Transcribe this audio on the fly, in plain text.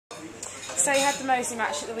So you had the Moseley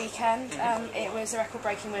match at the weekend. It was a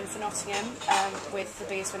record-breaking win for Nottingham with the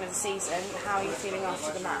biggest win of the season. How are you feeling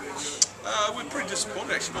after the match? We're pretty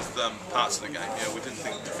disappointed actually with parts of the game. We didn't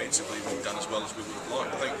think defensively we'd done as well as we would have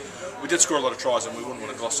liked. I think we did score a lot of tries, and we wouldn't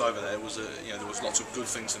want to gloss over that. It was there was lots of good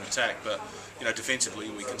things in attack, but defensively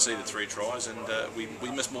we conceded 3 tries, and we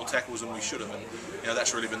missed more tackles than we should have. And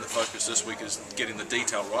that's really been the focus this week, is getting the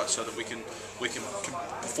detail right so that we can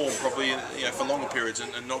perform properly for longer periods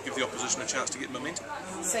and not give the opposition a chance to get momentum.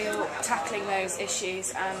 So you're tackling those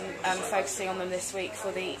issues and focusing on them this week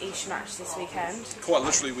for the East match this weekend? Quite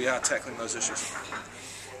literally, we are tackling those issues.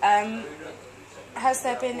 Has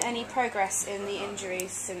there been any progress in the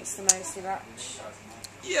injuries since the Moseley match?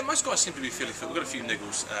 Yeah, most guys seem to be fairly fit. We've got a few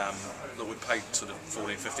niggles that we played sort of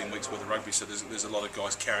 14, 15 weeks worth of rugby, so there's a lot of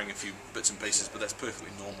guys carrying a few bits and pieces, but that's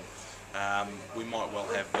perfectly normal. We might well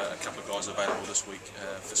have a couple of guys available this week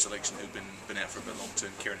for selection who've been out for a bit long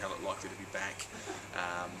term. Kieran Hallett likely to be back,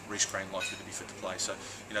 Reece Crane likely to be fit to play. So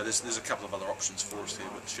there's a couple of other options for us there,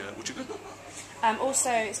 which are good. Also,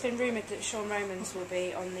 it's been rumoured that Sean Romans will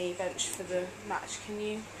be on the bench for the match. Can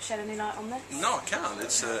you shed any light on this? No, I can't.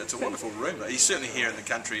 It's a wonderful rumour. He's certainly here in the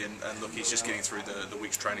country, and look, he's just getting through the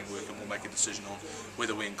week's training work, and we'll make a decision on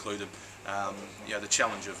whether we include him. The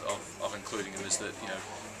challenge of including him is that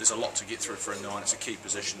there's a lot to get through for a 9. It's a key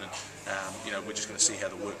position, and we're just going to see how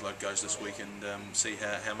the workload goes this week and see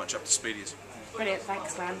how much up to speed he is. Brilliant,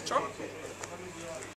 thanks, man. That's right.